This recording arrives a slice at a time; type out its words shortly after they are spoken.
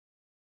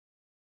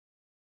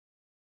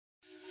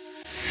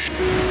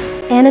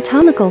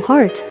Anatomical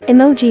heart,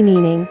 emoji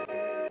meaning.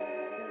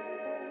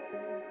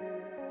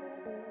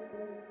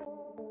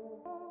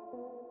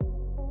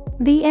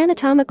 The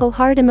anatomical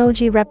heart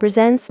emoji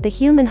represents the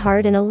human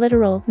heart in a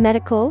literal,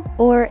 medical,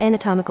 or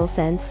anatomical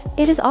sense.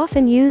 It is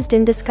often used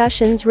in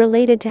discussions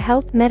related to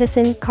health,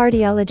 medicine,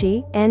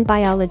 cardiology, and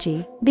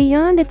biology.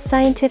 Beyond its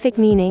scientific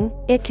meaning,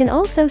 it can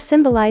also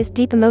symbolize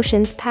deep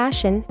emotions,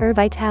 passion, or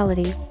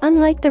vitality.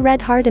 Unlike the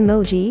red heart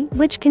emoji,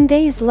 which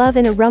conveys love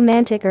in a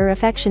romantic or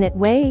affectionate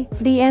way,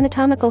 the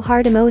anatomical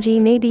heart emoji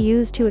may be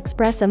used to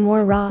express a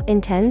more raw,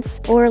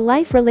 intense, or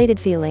life-related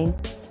feeling.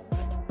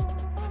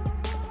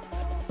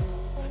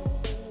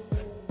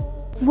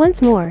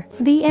 Once more,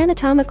 the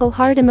anatomical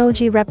heart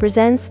emoji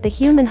represents the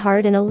human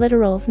heart in a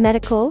literal,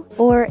 medical,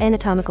 or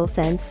anatomical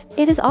sense.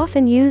 It is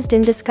often used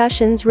in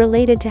discussions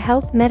related to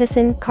health,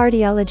 medicine,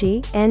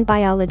 cardiology, and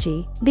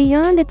biology.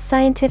 Beyond its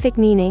scientific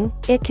meaning,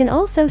 it can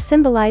also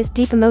symbolize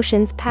deep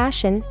emotions,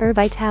 passion, or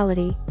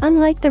vitality.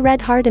 Unlike the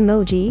red heart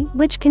emoji,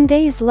 which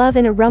conveys love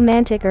in a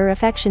romantic or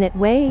affectionate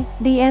way,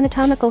 the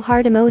anatomical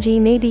heart emoji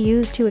may be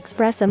used to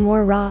express a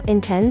more raw,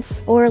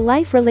 intense, or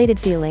life-related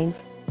feeling.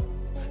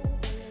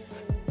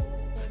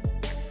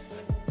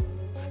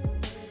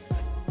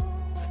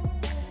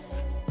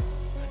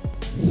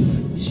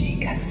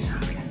 Shake us.